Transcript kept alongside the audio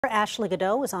Ashley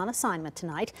Godot is on assignment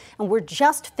tonight, and we're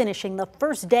just finishing the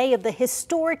first day of the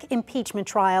historic impeachment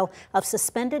trial of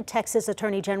suspended Texas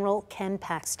Attorney General Ken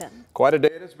Paxton. Quite a day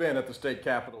it has been at the state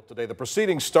capitol today. The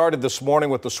proceedings started this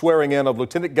morning with the swearing in of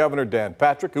Lieutenant Governor Dan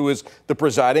Patrick, who is the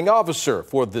presiding officer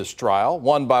for this trial.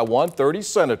 One by one, 30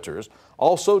 senators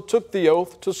also took the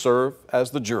oath to serve as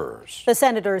the jurors. The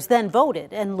senators then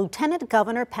voted, and Lieutenant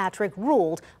Governor Patrick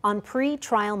ruled on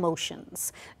pre-trial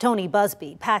motions. Tony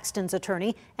Busby, Paxton's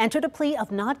attorney, entered a plea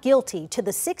of not guilty to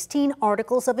the 16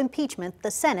 articles of impeachment the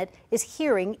Senate is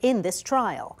hearing in this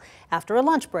trial. After a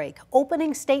lunch break,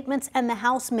 opening statements and the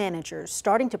House managers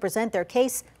starting to present their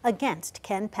case against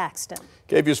Ken Paxton.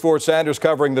 KVUE's Ford Sanders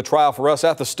covering the trial for us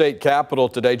at the state capitol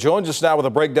today. Joins us now with a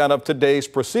breakdown of today's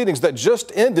proceedings that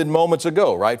just ended moments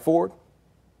ago, right, Ford?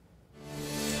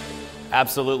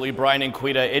 Absolutely, Brian and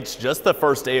Quita. It's just the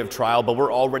first day of trial, but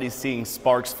we're already seeing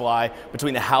sparks fly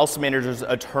between the House managers,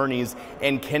 attorneys,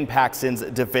 and Ken Paxton's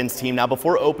defense team. Now,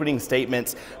 before opening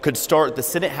statements could start, the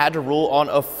Senate had to rule on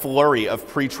a flurry of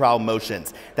pretrial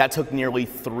motions. That took nearly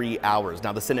 3 hours.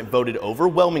 Now, the Senate voted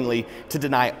overwhelmingly to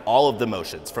deny all of the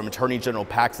motions from Attorney General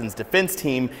Paxton's defense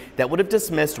team that would have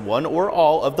dismissed one or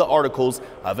all of the articles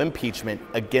of impeachment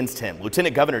against him.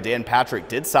 Lieutenant Governor Dan Patrick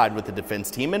did side with the defense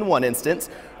team in one instance,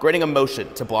 granting a motion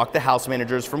to block the House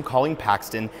managers from calling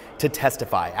Paxton to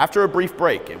testify. After a brief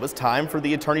break, it was time for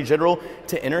the Attorney General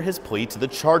to enter his plea to the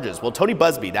charges. Well, Tony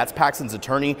Busby, that's Paxton's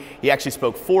attorney, he actually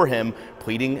spoke for him,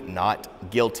 pleading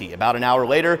not guilty. About an hour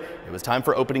later, it was time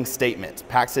for opening statement.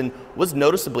 Paxton was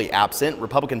noticeably absent.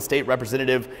 Republican State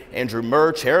Representative Andrew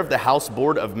Murr, chair of the House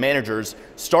Board of Managers,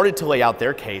 started to lay out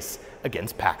their case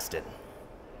against Paxton.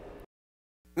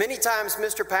 Many times,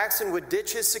 Mr. Paxton would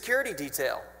ditch his security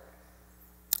detail.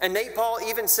 And Nate Paul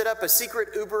even set up a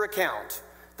secret Uber account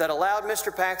that allowed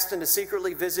Mr. Paxton to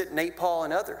secretly visit Nate Paul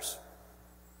and others.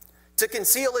 To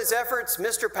conceal his efforts,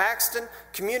 Mr. Paxton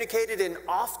communicated in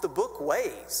off-the-book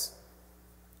ways,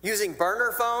 using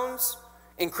burner phones,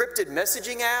 encrypted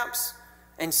messaging apps,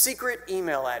 and secret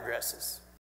email addresses.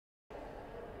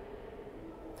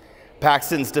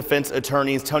 Paxton's defense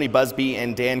attorneys Tony Busby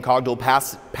and Dan Cogdell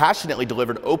passionately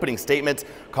delivered opening statements,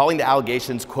 calling the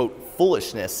allegations, quote,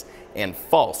 foolishness and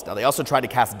false. Now, they also tried to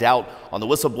cast doubt on the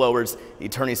whistleblowers, the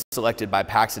attorneys selected by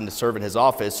Paxton to serve in his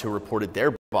office, who reported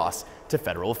their boss to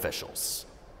federal officials.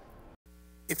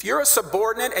 If you're a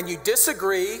subordinate and you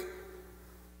disagree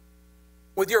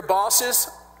with your boss's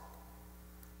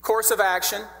course of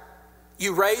action,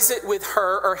 you raise it with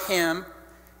her or him,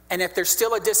 and if there's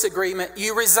still a disagreement,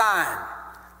 you resign.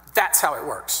 That's how it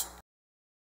works.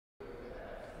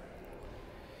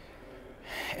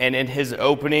 And in his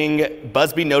opening,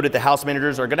 Busby noted the House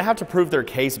managers are going to have to prove their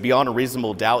case beyond a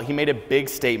reasonable doubt. He made a big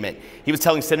statement. He was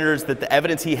telling senators that the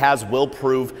evidence he has will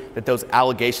prove that those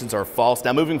allegations are false.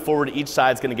 Now, moving forward, each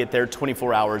side is going to get their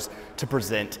 24 hours to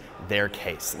present their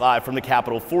case. Live from the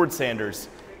Capitol, Ford Sanders,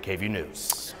 KVUE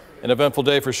News. An eventful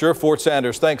day for sure. Ford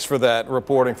Sanders, thanks for that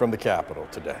reporting from the Capitol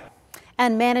today.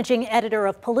 And managing editor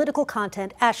of political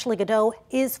content, Ashley Godot,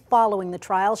 is following the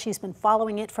trial. She's been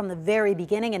following it from the very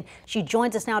beginning, and she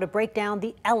joins us now to break down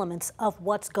the elements of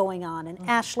what's going on. And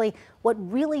Ashley, what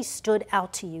really stood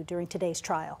out to you during today's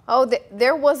trial? Oh,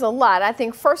 there was a lot. I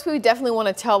think first we definitely want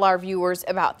to tell our viewers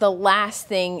about the last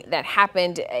thing that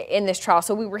happened in this trial.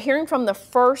 So we were hearing from the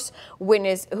first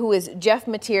witness, who is Jeff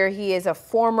Mateer. He is a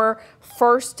former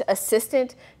first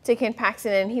assistant to Ken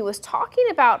Paxton, and he was talking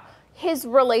about his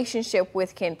relationship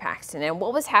with Ken Paxton and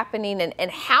what was happening and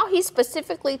how he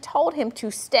specifically told him to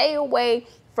stay away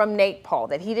from Nate Paul,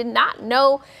 that he did not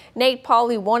know Nate Paul.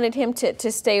 He wanted him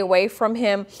to stay away from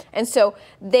him. And so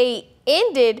they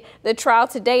ended the trial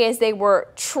today as they were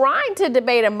trying to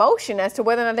debate a motion as to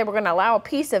whether or not they were going to allow a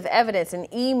piece of evidence,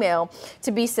 an email,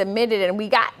 to be submitted. And we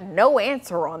got no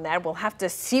answer on that. We'll have to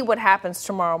see what happens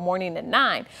tomorrow morning at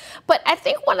 9. But I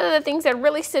think one of the things that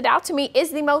really stood out to me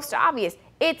is the most obvious.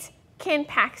 It's Ken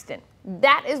Paxton.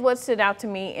 That is what stood out to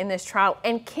me in this trial,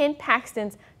 and Ken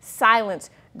Paxton's silence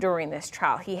during this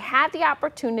trial. He had the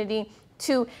opportunity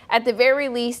to, at the very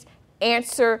least,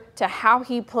 answer to how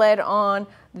he pled on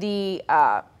the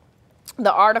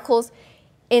articles.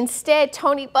 Instead,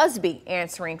 Tony Busby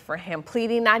answering for him,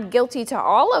 pleading not guilty to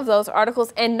all of those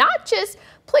articles, and not just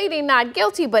pleading not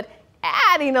guilty, but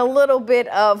adding a little bit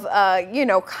of,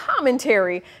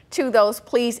 commentary to those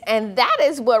pleas. And that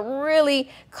is what really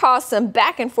caused some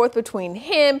back and forth between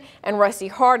him and Rusty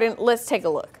Hardin. Let's take a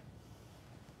look.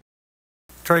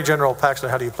 Attorney General Paxton,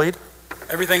 how do you plead?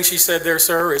 Everything she said there,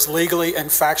 sir, is legally and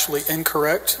factually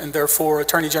incorrect, and therefore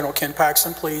Attorney General Ken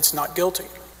Paxton pleads not guilty.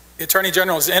 The Attorney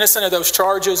General is innocent of those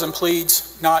charges and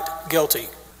pleads not guilty.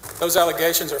 Those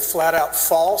allegations are flat out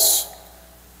false.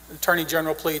 The Attorney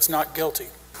General pleads not guilty.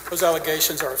 Those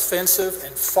allegations are offensive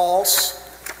and false.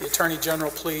 The Attorney General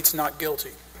pleads not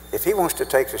guilty. If he wants to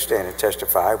take the stand and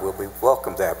testify, we'll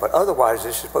welcome that. But otherwise,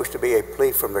 this is supposed to be a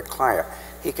plea from the client.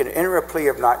 He can enter a plea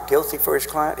of not guilty for his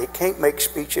client. He can't make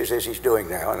speeches as he's doing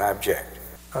now, and I object.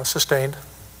 Sustained.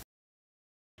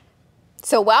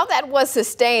 So while that was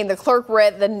sustained, the clerk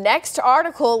read the next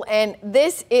article, and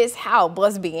this is how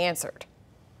Busby answered.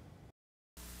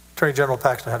 Attorney General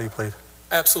Paxton, how do you plead?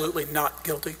 Absolutely not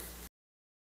guilty.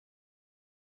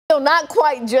 So not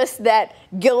quite just that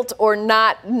guilt or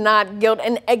not guilt.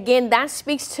 And again, that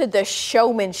speaks to the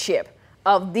showmanship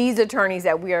of these attorneys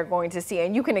that we are going to see.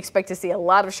 And you can expect to see a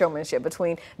lot of showmanship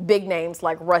between big names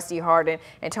like Rusty Hardin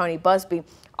and Tony Busby.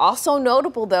 Also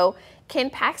notable, though, Ken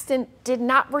Paxton did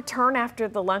not return after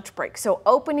the lunch break. So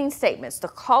opening statements, the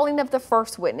calling of the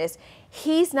first witness,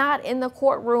 he's not in the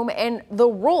courtroom, and the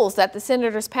rules that the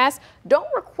senators passed don't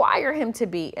require him to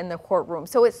be in the courtroom.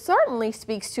 So it certainly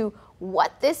speaks to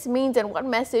what this means and what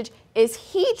message is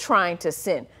he trying to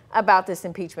send about this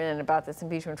impeachment and about this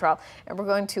impeachment trial. And we're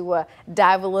going to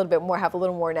dive a little bit more, have a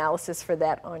little more analysis for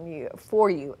that for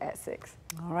you at 6.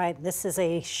 All right, this is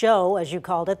a show, as you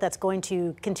called it, that's going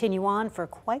to continue on for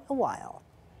quite a while.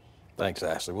 Thanks,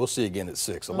 Ashley. We'll see you again at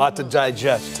 6. A lot to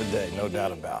digest today, no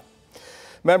doubt about it.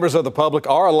 Members of the public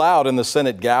are allowed in the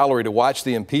Senate gallery to watch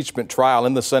the impeachment trial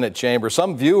in the Senate chamber.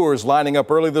 Some viewers lining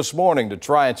up early this morning to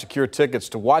try and secure tickets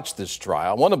to watch this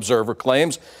trial. One observer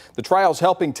claims the trial is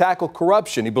helping tackle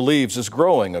corruption he believes is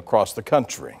growing across the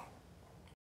country.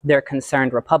 They're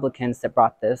concerned Republicans that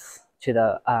brought this to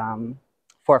the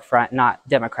forefront, not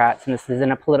Democrats. And this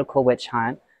isn't a political witch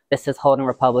hunt. This is holding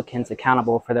Republicans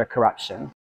accountable for their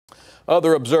corruption.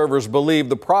 Other observers believe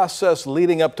the process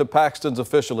leading up to Paxton's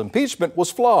official impeachment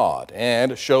was flawed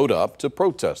and showed up to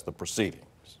protest the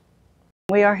proceedings.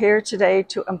 We are here today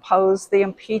to oppose the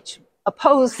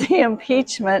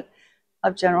impeachment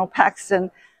of General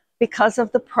Paxton because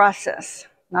of the process,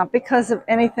 not because of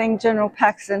anything General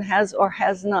Paxton has or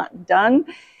has not done.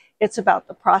 It's about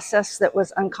the process that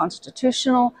was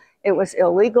unconstitutional, it was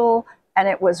illegal, and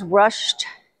it was rushed,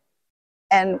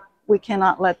 and we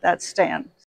cannot let that stand.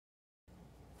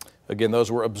 Again,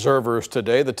 those were observers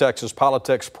today. The Texas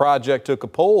Politics Project took a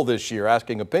poll this year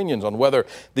asking opinions on whether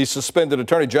the suspended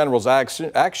Attorney General's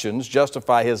actions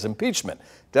justify his impeachment.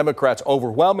 Democrats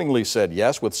overwhelmingly said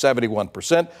yes, with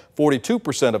 71%.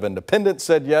 42% of independents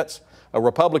said yes.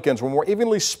 Republicans were more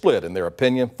evenly split in their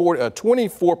opinion.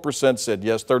 24% said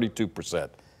yes, 32%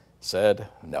 said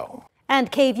no. And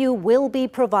KVUE will be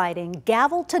providing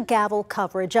gavel-to-gavel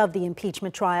coverage of the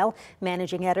impeachment trial.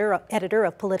 Managing editor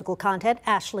of political content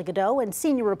Ashley Godot and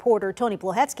senior reporter Tony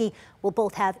Plowetsky will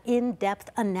both have in-depth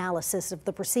analysis of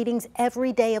the proceedings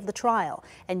every day of the trial.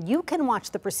 And you can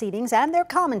watch the proceedings and their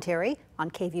commentary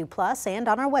on KVUE Plus and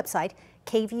on our website,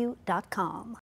 KVUE.com.